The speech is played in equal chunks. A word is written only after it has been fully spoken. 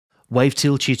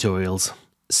Wavetool Tutorials,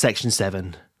 Section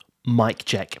 7, Mic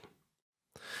Check.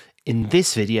 In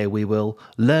this video we will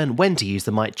learn when to use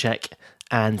the mic check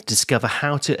and discover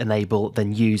how to enable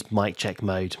then use mic check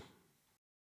mode.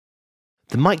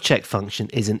 The mic check function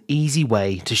is an easy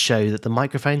way to show that the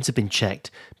microphones have been checked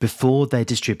before they're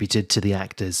distributed to the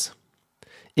actors.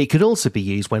 It could also be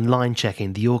used when line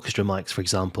checking the orchestra mics, for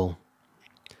example.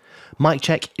 Mic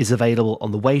check is available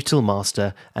on the Wavetool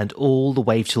Master and all the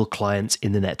Wavetool clients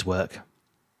in the network.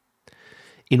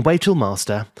 In Wavetool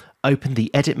Master, open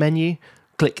the Edit menu,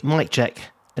 click Mic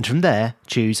Check, and from there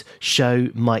choose Show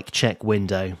Mic Check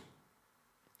window.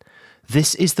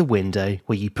 This is the window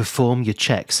where you perform your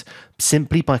checks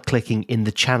simply by clicking in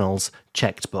the Channels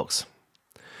checked box.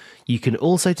 You can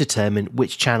also determine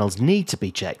which channels need to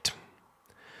be checked.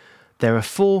 There are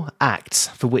 4 acts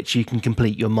for which you can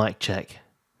complete your mic check.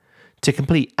 To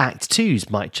complete Act 2's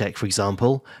mic check, for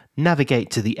example, navigate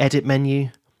to the Edit menu,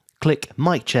 click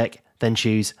Mic Check, then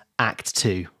choose Act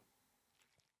 2.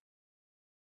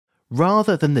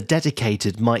 Rather than the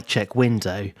dedicated mic check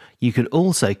window, you can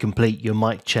also complete your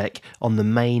mic check on the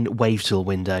main Wavetool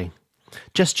window.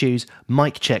 Just choose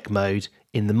Mic Check mode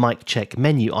in the Mic Check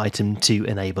menu item to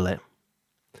enable it.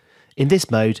 In this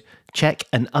mode, check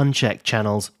and uncheck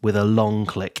channels with a long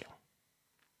click.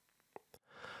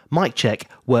 Mic Check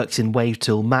works in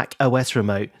Wavetool Mac OS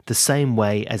Remote the same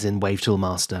way as in Wavetool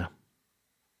Master.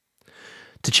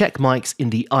 To check mics in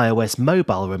the iOS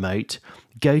mobile remote,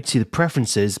 go to the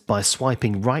Preferences by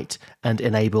swiping right and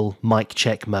enable Mic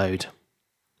Check mode.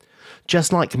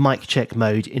 Just like Mic Check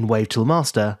mode in Wavetool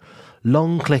Master,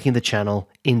 long clicking the channel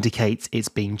indicates it's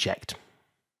been checked.